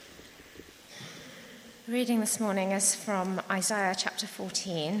The reading this morning is from Isaiah chapter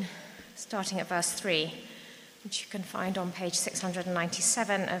 14, starting at verse 3, which you can find on page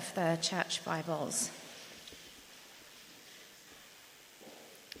 697 of the Church Bibles.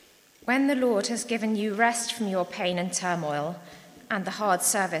 When the Lord has given you rest from your pain and turmoil and the hard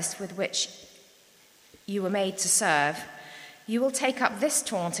service with which you were made to serve, you will take up this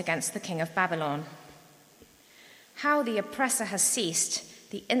taunt against the king of Babylon. How the oppressor has ceased,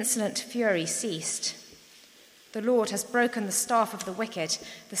 the insolent fury ceased. The Lord has broken the staff of the wicked,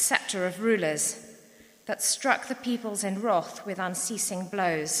 the scepter of rulers, that struck the peoples in wrath with unceasing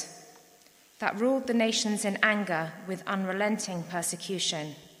blows, that ruled the nations in anger with unrelenting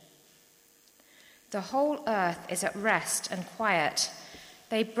persecution. The whole earth is at rest and quiet.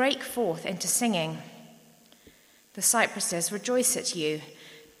 They break forth into singing. The cypresses rejoice at you,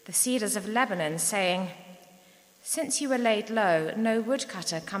 the cedars of Lebanon, saying, "Since you were laid low, no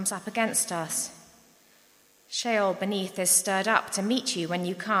woodcutter comes up against us." Sheol beneath is stirred up to meet you when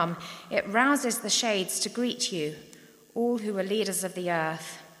you come. It rouses the shades to greet you, all who are leaders of the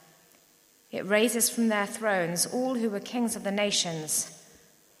earth. It raises from their thrones all who are kings of the nations.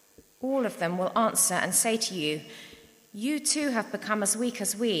 All of them will answer and say to you, "You too have become as weak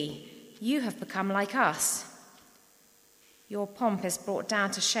as we. You have become like us." Your pomp is brought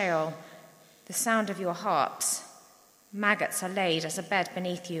down to Sheol, the sound of your harps. Maggots are laid as a bed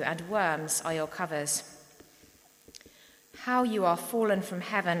beneath you, and worms are your covers. How you are fallen from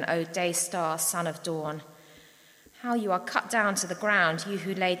heaven, O day star, son of dawn. How you are cut down to the ground, you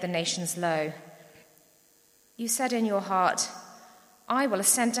who laid the nations low. You said in your heart, "I will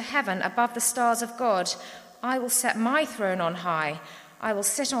ascend to heaven above the stars of God. I will set my throne on high. I will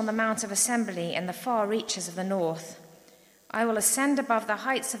sit on the mount of assembly in the far reaches of the north. I will ascend above the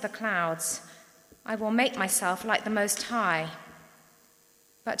heights of the clouds. I will make myself like the Most High."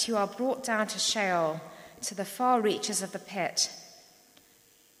 But you are brought down to Sheol, to the far reaches of the pit.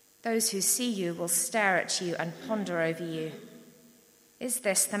 Those who see you will stare at you and ponder over you. Is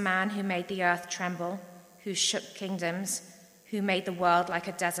this the man who made the earth tremble, who shook kingdoms, who made the world like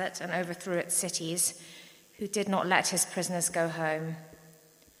a desert and overthrew its cities, who did not let his prisoners go home?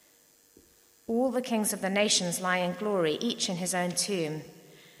 All the kings of the nations lie in glory, each in his own tomb.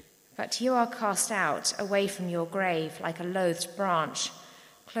 But you are cast out, away from your grave, like a loathed branch,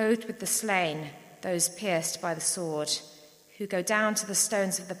 clothed with the slain, those pierced by the sword, who go down to the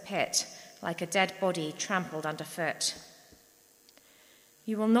stones of the pit, like a dead body trampled underfoot.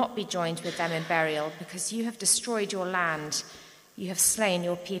 You will not be joined with them in burial, because you have destroyed your land, you have slain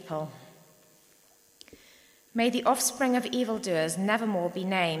your people. May the offspring of evildoers nevermore be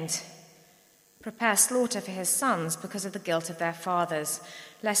named. Prepare slaughter for his sons because of the guilt of their fathers,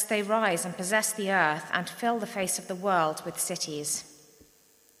 lest they rise and possess the earth and fill the face of the world with cities.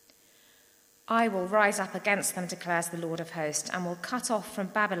 I will rise up against them, declares the Lord of hosts, and will cut off from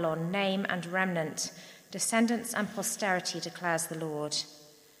Babylon name and remnant, descendants and posterity, declares the Lord.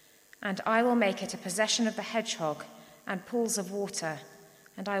 And I will make it a possession of the hedgehog and pools of water,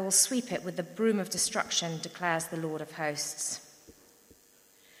 and I will sweep it with the broom of destruction, declares the Lord of hosts.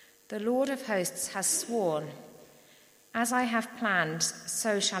 The Lord of hosts has sworn, "As I have planned,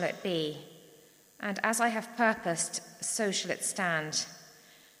 so shall it be, and as I have purposed, so shall it stand,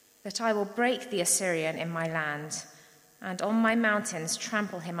 that I will break the Assyrian in my land, and on my mountains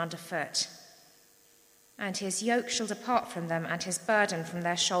trample him underfoot. And his yoke shall depart from them, and his burden from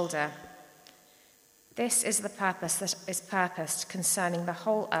their shoulder. This is the purpose that is purposed concerning the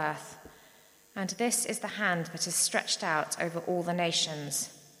whole earth, and this is the hand that is stretched out over all the nations.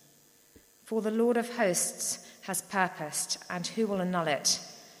 For the Lord of hosts has purposed, and who will annul it?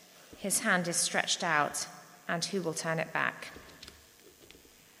 His hand is stretched out, and who will turn it back?"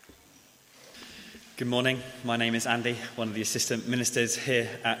 Good morning. My name is Andy, one of the assistant ministers here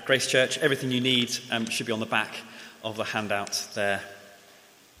at Grace Church. Everything you need should be on the back of the handout there.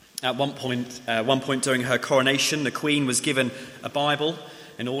 At one point during her coronation, the Queen was given a Bible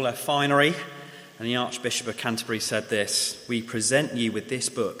in all her finery, and the Archbishop of Canterbury said this: "We present you with this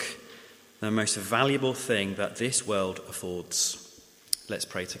book, the most valuable thing that this world affords." Let's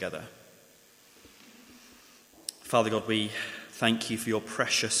pray together. Father God, we thank you for your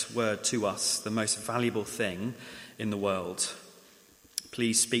precious word to us, the most valuable thing in the world.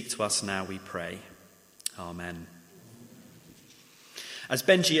 Please speak to us now, we pray. Amen. As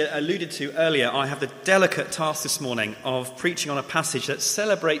Benji alluded to earlier, I have the delicate task this morning of preaching on a passage that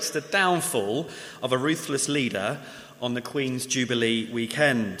celebrates the downfall of a ruthless leader on the Queen's Jubilee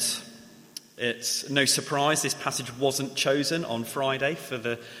weekend. It's no surprise this passage wasn't chosen on Friday for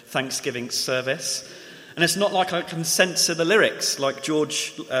the Thanksgiving service. And it's not like I can censor the lyrics like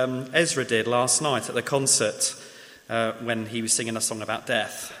George Ezra did last night at the concert when he was singing a song about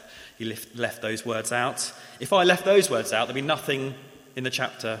death. He left those words out. If I left those words out, there'd be nothing in the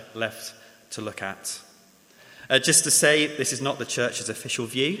chapter left to look at. Just to say, this is not the church's official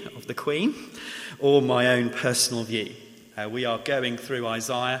view of the Queen or my own personal view. We are going through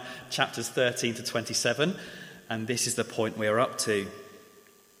Isaiah chapters 13 to 27, and this is the point we're up to.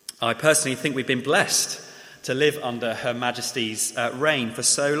 I personally think we've been blessed to live under Her Majesty's reign for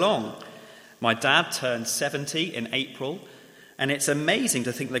so long. My dad turned 70 in April, and it's amazing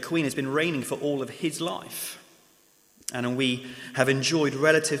to think the Queen has been reigning for all of his life. And we have enjoyed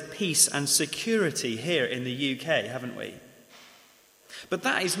relative peace and security here in the UK, haven't we? But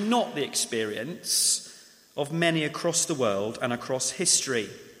that is not the experience of many across the world and across history.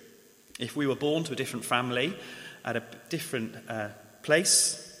 If we were born to a different family at a different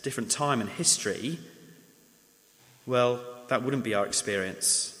place, different time in history, well, that wouldn't be our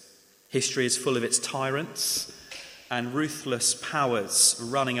experience. History is full of its tyrants and ruthless powers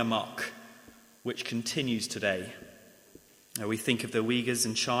running amok, which continues today. We think of the Uyghurs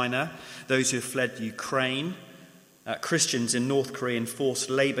in China, those who have fled Ukraine, Christians in North Korean forced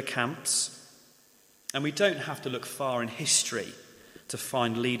labour camps. And we don't have to look far in history to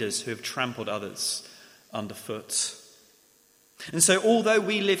find leaders who have trampled others underfoot. And so although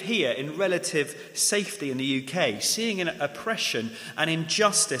we live here in relative safety in the UK, seeing an oppression and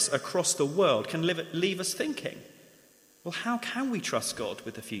injustice across the world can leave us thinking, well, how can we trust God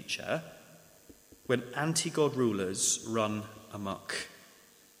with the future when anti-God rulers run amok?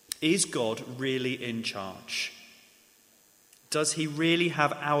 Is God really in charge? Does he really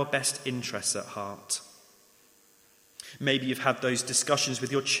have our best interests at heart? Maybe you've had those discussions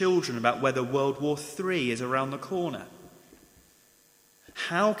with your children about whether World War III is around the corner.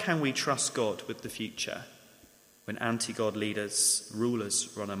 How can we trust God with the future when anti-God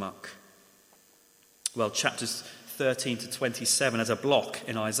rulers run amok? Well, chapters 13 to 27 as a block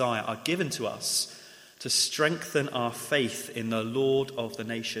in Isaiah are given to us to strengthen our faith in the Lord of the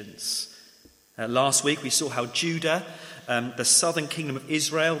nations. Last week we saw how Judah, the southern kingdom of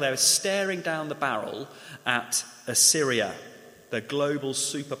Israel, they were staring down the barrel at Assyria, the global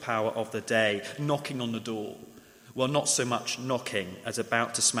superpower of the day, knocking on the door. Well, not so much knocking as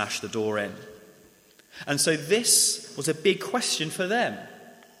about to smash the door in. And so this was a big question for them.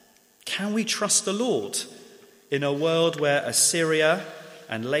 Can we trust the Lord in a world where Assyria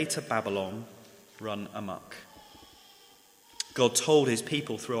and later Babylon run amok? God told his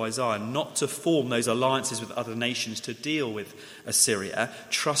people through Isaiah not to form those alliances with other nations to deal with Assyria.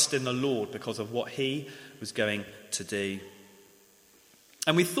 Trust in the Lord because of what he was going to do.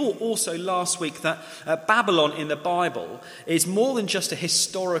 And we thought also last week that Babylon in the Bible is more than just a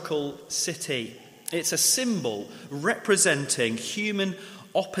historical city. It's a symbol representing human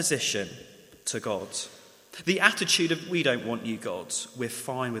opposition to God. The attitude of, we don't want you, God, we're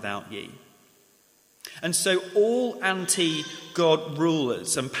fine without you. And so all anti-God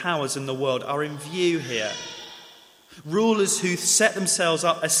rulers and powers in the world are in view here. Rulers who set themselves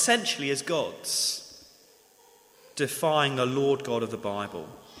up essentially as gods, defying the Lord God of the Bible.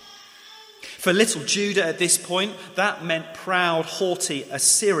 For little Judah at this point, that meant proud, haughty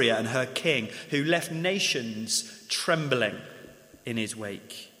Assyria and her king, who left nations trembling in his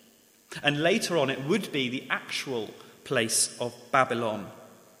wake. And later on, it would be the actual place of Babylon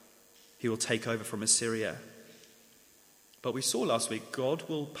who will take over from Assyria. But we saw last week, God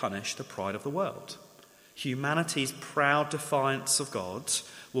will punish the pride of the world. Humanity's proud defiance of God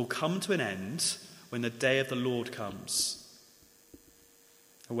will come to an end when the day of the Lord comes,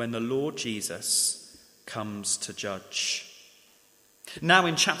 and when the Lord Jesus comes to judge. Now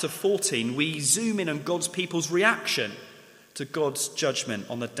in chapter 14, we zoom in on God's people's reaction to God's judgment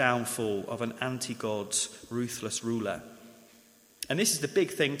on the downfall of an anti-God, ruthless ruler. And this is the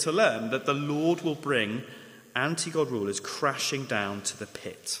big thing to learn, that the Lord will bring anti-God rulers crashing down to the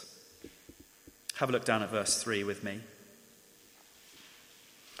pit. Have a look down at verse 3 with me.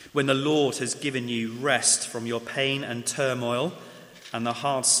 When the Lord has given you rest from your pain and turmoil and the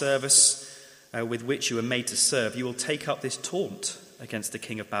hard service with which you were made to serve, you will take up this taunt against the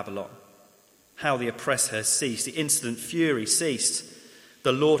king of Babylon. How the oppressor has ceased, the insolent fury ceased.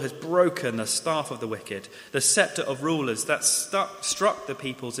 The Lord has broken the staff of the wicked, the scepter of rulers that struck the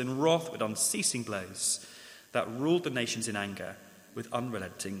peoples in wrath with unceasing blows, that ruled the nations in anger with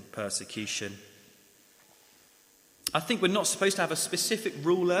unrelenting persecution. I think we're not supposed to have a specific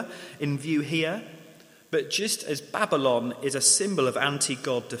ruler in view here, but just as Babylon is a symbol of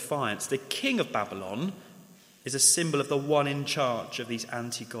anti-God defiance, the king of Babylon is a symbol of the one in charge of these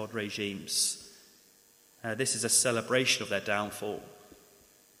anti-God regimes. This is a celebration of their downfall.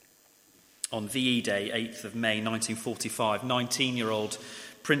 On VE Day, 8th of May 1945, 19-year-old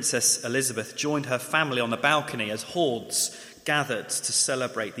Princess Elizabeth joined her family on the balcony as hordes gathered to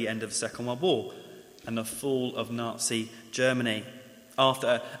celebrate the end of the Second World War and the fall of Nazi Germany.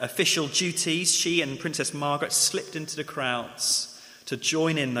 After official duties, she and Princess Margaret slipped into the crowds to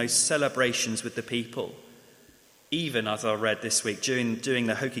join in those celebrations with the people, even, as I read this week, doing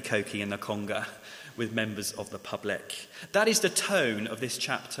the hokey cokey and the conga with members of the public. That is the tone of this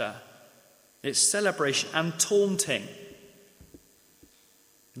chapter. It's celebration and taunting,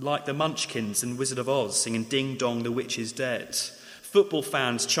 like the Munchkins and Wizard of Oz singing Ding Dong, the Witch is Dead. Football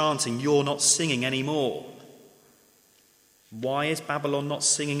fans chanting, "You're not singing anymore." Why is Babylon not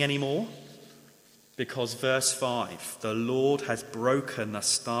singing anymore? Because verse 5, the Lord has broken the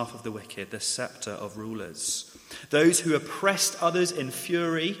staff of the wicked, the scepter of rulers. Those who oppressed others in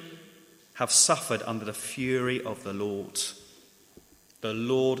fury have suffered under the fury of the Lord. The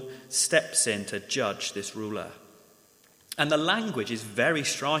Lord steps in to judge this ruler. And the language is very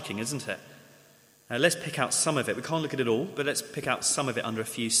striking, isn't it? Let's pick out some of it. We can't look at it all, but let's pick out some of it under a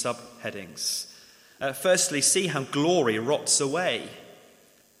few subheadings. Firstly, see how glory rots away.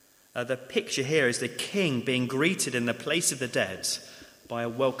 The picture here is the king being greeted in the place of the dead by a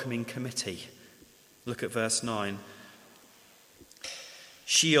welcoming committee. Look at verse 9.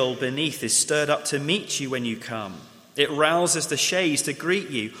 Sheol beneath is stirred up to meet you when you come. It rouses the shades to greet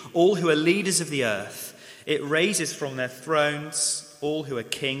you, all who are leaders of the earth. It raises from their thrones all who are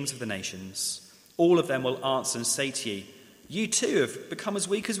kings of the nations. All of them will answer and say to you, "You too have become as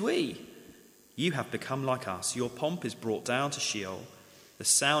weak as we. You have become like us. Your pomp is brought down to Sheol. The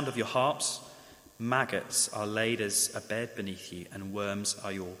sound of your harps, maggots are laid as a bed beneath you, and worms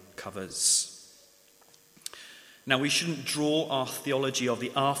are your covers." Now, we shouldn't draw our theology of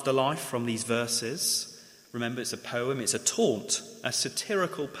the afterlife from these verses. Remember, it's a poem, it's a taunt, a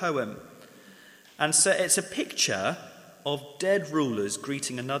satirical poem. And so it's a picture of dead rulers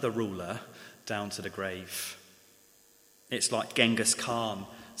greeting another ruler down to the grave. It's like Genghis Khan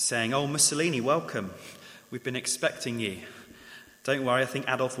saying, "Oh, Mussolini, welcome. We've been expecting you. Don't worry, I think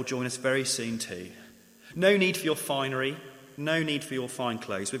Adolf will join us very soon too. No need for your finery, no need for your fine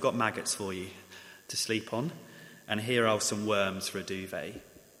clothes. We've got maggots for you to sleep on, and here are some worms for a duvet."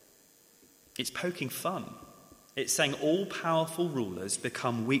 It's poking fun. It's saying all powerful rulers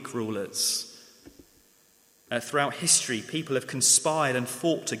become weak rulers. Throughout history, people have conspired and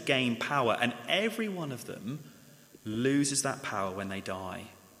fought to gain power, and every one of them loses that power when they die.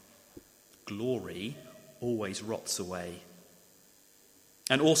 Glory always rots away.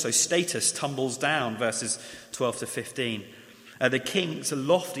 And also status tumbles down, verses 12 to 15. The king's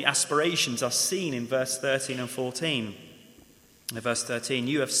lofty aspirations are seen in verse 13 and 14. Verse 13,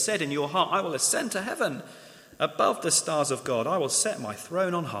 "You have said in your heart, I will ascend to heaven. Above the stars of God, I will set my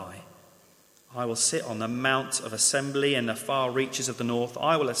throne on high. I will sit on the mount of assembly in the far reaches of the north.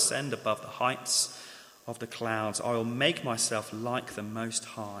 I will ascend above the heights of the clouds. I will make myself like the Most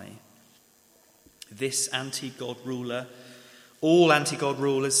High." This anti-God ruler, all anti-God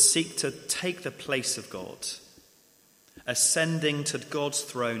rulers seek to take the place of God, ascending to God's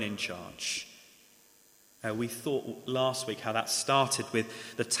throne in charge. We thought last week how that started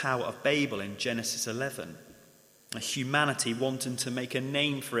with the Tower of Babel in Genesis 11. Humanity wanting to make a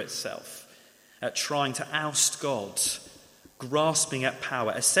name for itself, trying to oust God, grasping at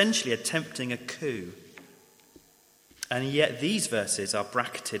power, essentially attempting a coup. And yet these verses are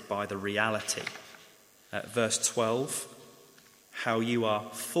bracketed by the reality. Verse 12, "How you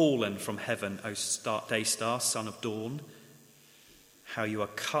are fallen from heaven, O day star, son of dawn. How you are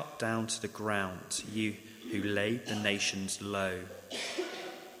cut down to the ground, you who laid the nations low."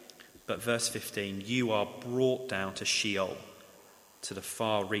 But verse 15, "You are brought down to Sheol, to the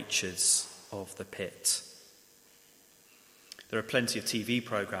far reaches of the pit." There are plenty of TV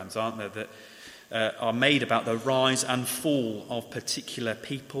programs, aren't there, that are made about the rise and fall of particular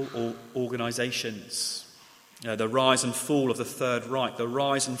people or organisations. The rise and fall of the Third Reich, the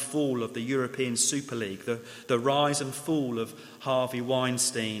rise and fall of the European Super League, the rise and fall of Harvey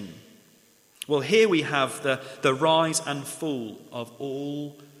Weinstein. Well, here we have the rise and fall of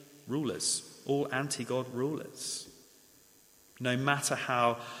all rulers, all anti-God rulers. No matter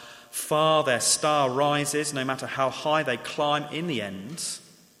how far their star rises, no matter how high they climb, in the end,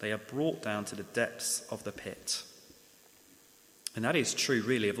 they are brought down to the depths of the pit. And that is true,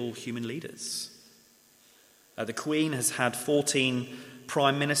 really, of all human leaders. The Queen has had 14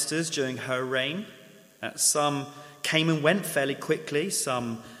 prime ministers during her reign. Some came and went fairly quickly,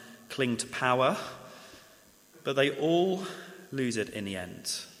 some cling to power, but they all lose it in the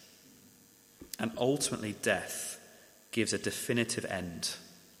end. And ultimately, death gives a definitive end.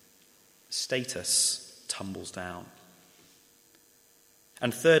 Status tumbles down.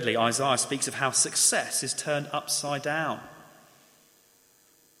 And thirdly, Isaiah speaks of how success is turned upside down.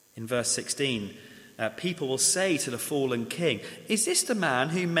 In verse 16, people will say to the fallen king, "Is this the man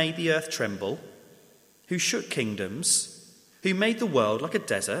who made the earth tremble, who shook kingdoms, who made the world like a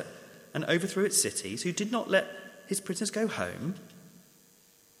desert and overthrew its cities, who did not let his prisoners go home?"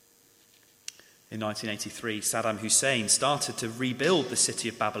 In 1983, Saddam Hussein started to rebuild the city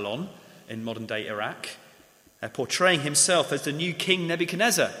of Babylon in modern-day Iraq, portraying himself as the new King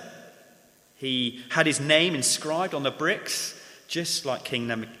Nebuchadnezzar. He had his name inscribed on the bricks, just like King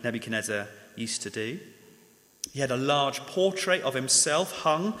Nebuchadnezzar used to do. He had a large portrait of himself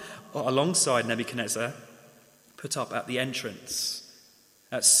hung alongside Nebuchadnezzar, put up at the entrance.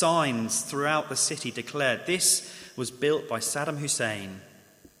 Signs throughout the city declared this was built by Saddam Hussein,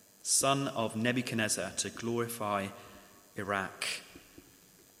 son of Nebuchadnezzar, to glorify Iraq.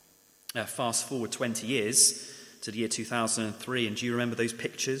 Fast forward 20 years to the year 2003, and do you remember those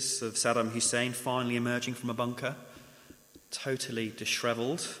pictures of Saddam Hussein finally emerging from a bunker, totally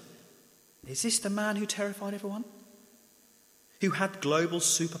disheveled? Is this the man who terrified everyone? Who had global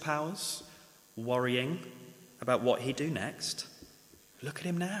superpowers, worrying about what he'd do next? Look at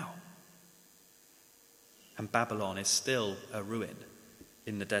him now. And Babylon is still a ruin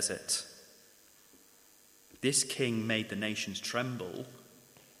in the desert. This king made the nations tremble,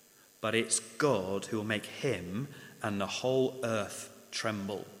 but it's God who will make him and the whole earth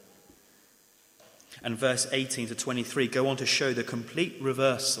tremble. And verse 18 to 23 go on to show the complete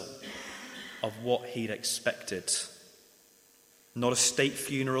reversal of what he'd expected. Not a state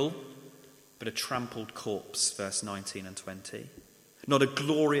funeral, but a trampled corpse, verse 19 and 20. Not a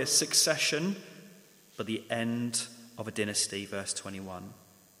glorious succession, but the end of a dynasty, verse 21.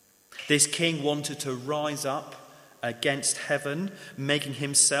 This king wanted to rise up against heaven, making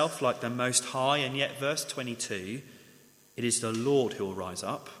himself like the Most High, and yet, verse 22, it is the Lord who will rise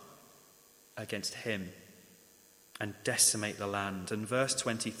up against him and decimate the land. And verse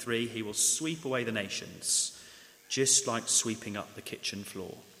 23, he will sweep away the nations, just like sweeping up the kitchen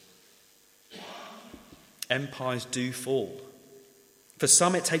floor. Empires do fall. For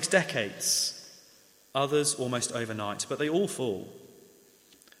some it takes decades, others almost overnight, but they all fall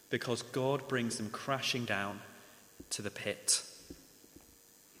because God brings them crashing down to the pit.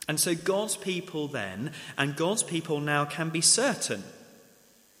 And so God's people then, and God's people now, can be certain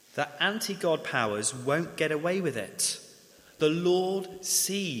that anti-God powers won't get away with it. The Lord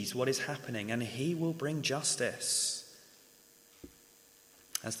sees what is happening and he will bring justice.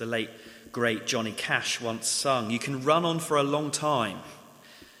 As the late, great Johnny Cash once sung, you can run on for a long time.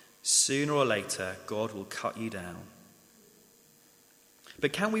 Sooner or later, God will cut you down.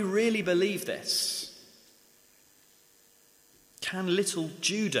 But can we really believe this? Can little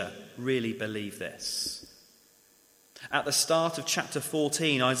Judah really believe this? At the start of chapter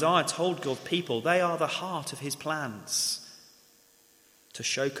 14, Isaiah told God's people they are the heart of his plans, to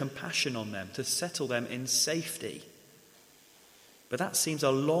show compassion on them, to settle them in safety. But that seems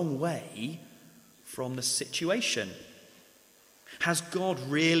a long way from the situation. Has God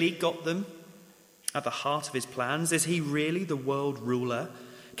really got them at the heart of his plans? Is he really the world ruler?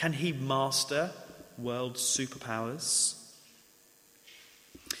 Can he master world superpowers?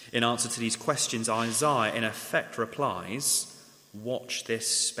 In answer to these questions, Isaiah in effect replies, watch this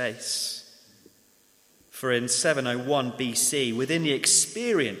space. For in 701 BC, within the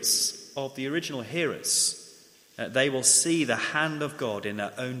experience of the original hearers, they will see the hand of God in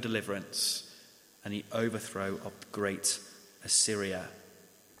their own deliverance and the overthrow of great Assyria.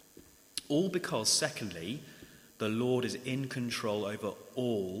 All because, secondly, the Lord is in control over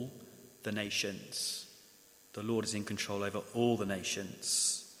all the nations. The Lord is in control over all the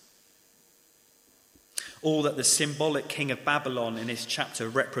nations. All that the symbolic king of Babylon in this chapter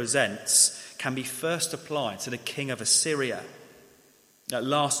represents can be first applied to the king of Assyria.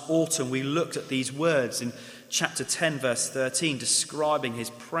 Last autumn we looked at these words in chapter 10 verse 13, describing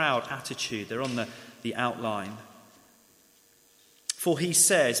his proud attitude. They're on the outline. For he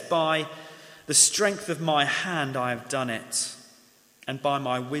says, by the strength of my hand I have done it, and by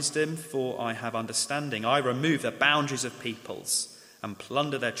my wisdom, for I have understanding, I remove the boundaries of peoples and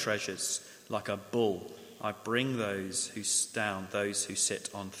plunder their treasures. Like a bull, I bring those who sit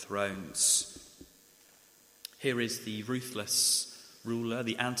on thrones. Here is the ruthless ruler,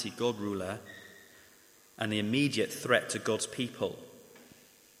 the anti-God ruler, and the immediate threat to God's people.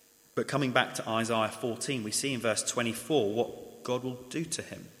 But coming back to Isaiah 14, we see in verse 24 what God will do to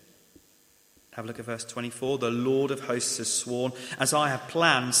him. Have a look at verse 24. The Lord of hosts has sworn, as I have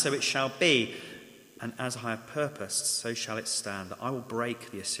planned, so it shall be. and as I have purposed, so shall it stand, that I will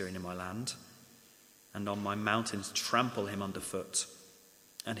break the Assyrian in my land, and on my mountains trample him underfoot,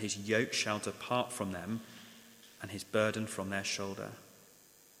 and his yoke shall depart from them, and his burden from their shoulder.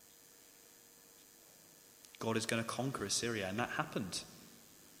 God is going to conquer Assyria, and that happened.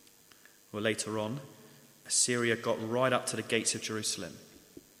 Well, later on, Assyria got right up to the gates of Jerusalem,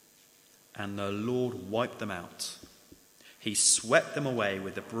 and the Lord wiped them out. He swept them away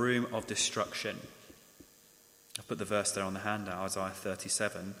with the broom of destruction. I've put the verse there on the handout, Isaiah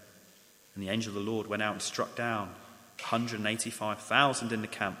 37. And the angel of the Lord went out and struck down 185,000 in the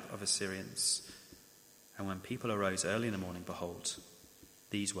camp of Assyrians. And when people arose early in the morning, behold,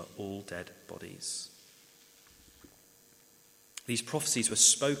 these were all dead bodies. These prophecies were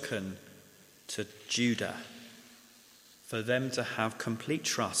spoken to Judah for them to have complete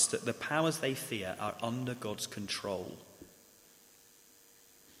trust that the powers they fear are under God's control.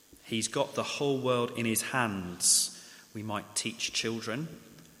 He's got the whole world in his hands. We might teach children,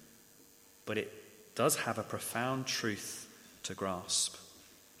 but it does have a profound truth to grasp.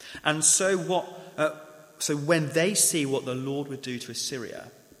 And so when they see what the Lord would do to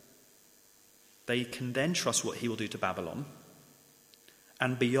Assyria, they can then trust what he will do to Babylon,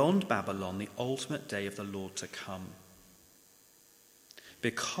 and beyond Babylon, the ultimate day of the Lord to come.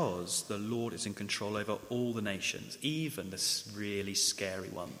 Because the Lord is in control over all the nations, even the really scary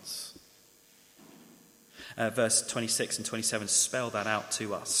ones. Verse 26 and 27 spell that out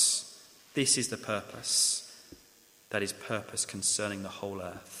to us. This is the purpose. That is purpose concerning the whole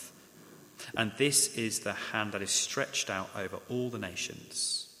earth. And this is the hand that is stretched out over all the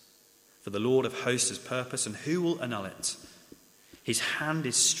nations. For the Lord of hosts has purpose, and who will annul it? His hand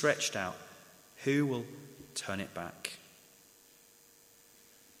is stretched out. Who will turn it back?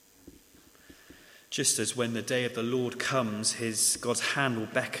 Just as when the day of the Lord comes, God's hand will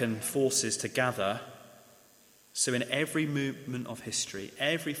beckon forces to gather, so in every movement of history,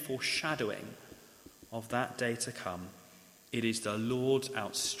 every foreshadowing of that day to come, it is the Lord's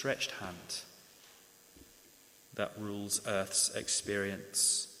outstretched hand that rules earth's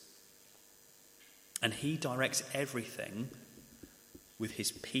experience. And he directs everything with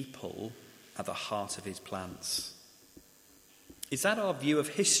his people at the heart of his plans. Is that our view of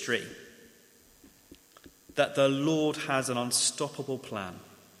history? That the Lord has an unstoppable plan,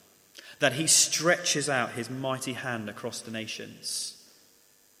 that he stretches out his mighty hand across the nations,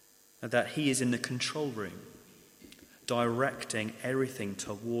 and that he is in the control room, directing everything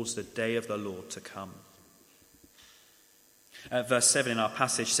towards the day of the Lord to come. Verse 7 in our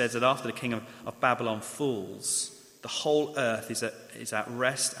passage says that after the king of Babylon falls, the whole earth is at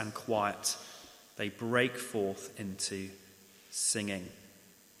rest and quiet. They break forth into singing.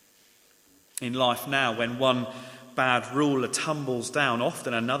 In life now, when one bad ruler tumbles down,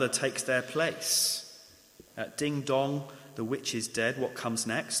 often another takes their place. Ding dong, the witch is dead. What comes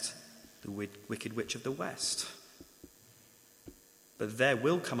next? The wicked witch of the west. But there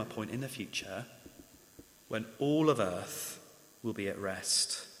will come a point in the future when all of earth will be at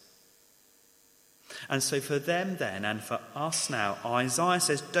rest. And so for them then, and for us now, Isaiah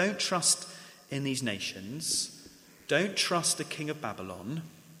says, don't trust in these nations. Don't trust the king of Babylon.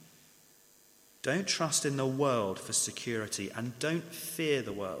 Don't trust in the world for security, and don't fear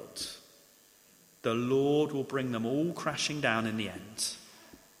the world. The Lord will bring them all crashing down in the end,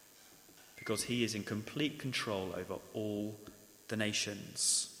 because he is in complete control over all the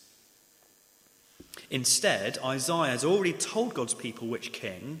nations. Instead, Isaiah has already told God's people which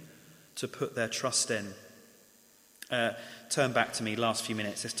king to put their trust in. Turn back to me last few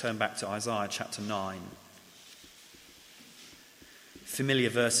minutes. Let's turn back to Isaiah chapter 9. Familiar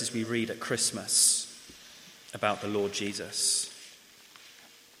verses we read at Christmas about the Lord Jesus.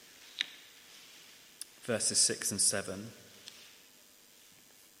 Verses 6 and 7.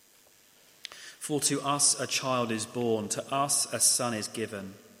 For to us a child is born, to us a son is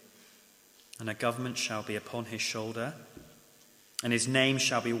given, and a government shall be upon his shoulder, and his name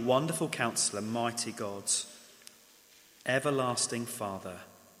shall be Wonderful Counselor, Mighty God, Everlasting Father,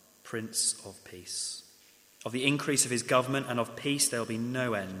 Prince of Peace. Of the increase of his government and of peace there will be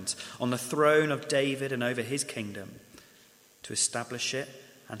no end, on the throne of David and over his kingdom, to establish it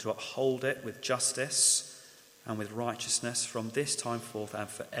and to uphold it with justice and with righteousness from this time forth and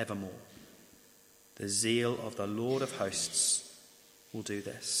forevermore. The zeal of the Lord of hosts will do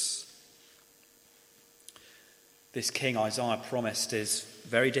this. This king Isaiah promised is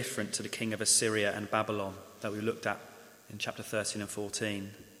very different to the king of Assyria and Babylon that we looked at in chapter 13 and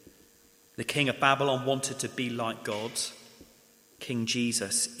 14. The king of Babylon wanted to be like God. King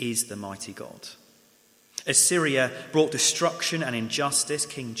Jesus is the mighty God. Assyria brought destruction and injustice.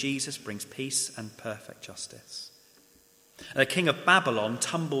 King Jesus brings peace and perfect justice. The king of Babylon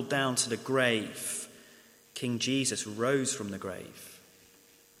tumbled down to the grave. King Jesus rose from the grave.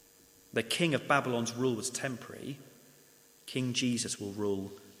 The king of Babylon's rule was temporary. King Jesus will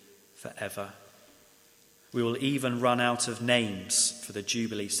rule forever. We will even run out of names for the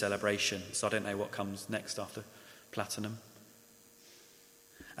Jubilee celebrations. I don't know what comes next after platinum.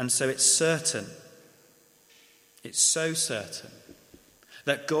 And so it's certain, it's so certain,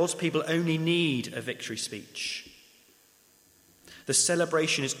 that God's people only need a victory speech. The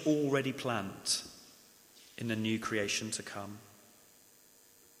celebration is already planned in the new creation to come.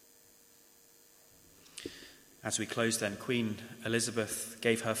 As we close then, Queen Elizabeth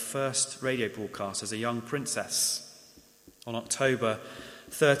gave her first radio broadcast as a young princess on October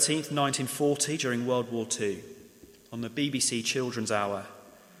 13th, 1940, during World War II, on the BBC Children's Hour.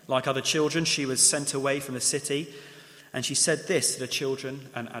 Like other children, she was sent away from the city, and she said this to the children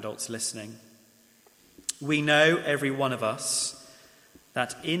and adults listening: "We know, every one of us,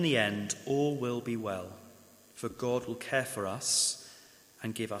 that in the end all will be well, for God will care for us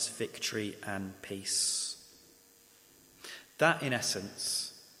and give us victory and peace." That, in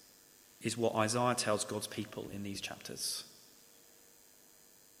essence, is what Isaiah tells God's people in these chapters.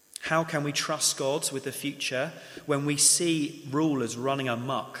 How can we trust God with the future when we see rulers running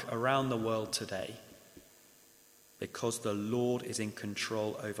amok around the world today? Because the Lord is in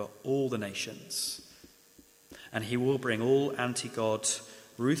control over all the nations, and he will bring all anti-God,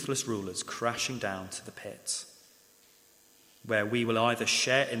 ruthless rulers crashing down to the pit, where we will either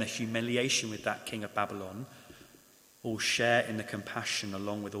share in the humiliation with that king of Babylon or share in the compassion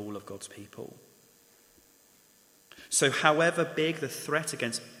along with all of God's people. So however big the threat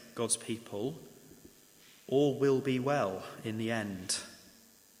against God's people, all will be well in the end,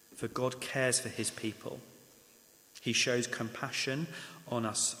 for God cares for his people. He shows compassion on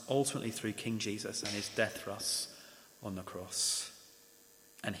us ultimately through King Jesus and his death for us on the cross.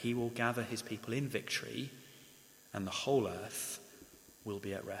 And he will gather his people in victory, and the whole earth will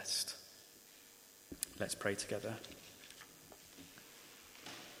be at rest. Let's pray together.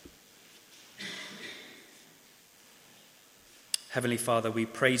 Heavenly Father, we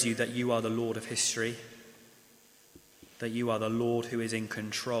praise you that you are the Lord of history, that you are the Lord who is in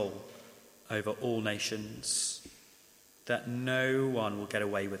control over all nations, that no one will get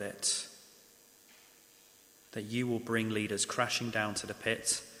away with it, that you will bring leaders crashing down to the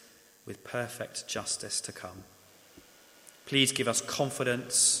pit with perfect justice to come. Please give us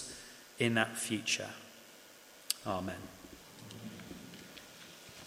confidence in that future. Amen.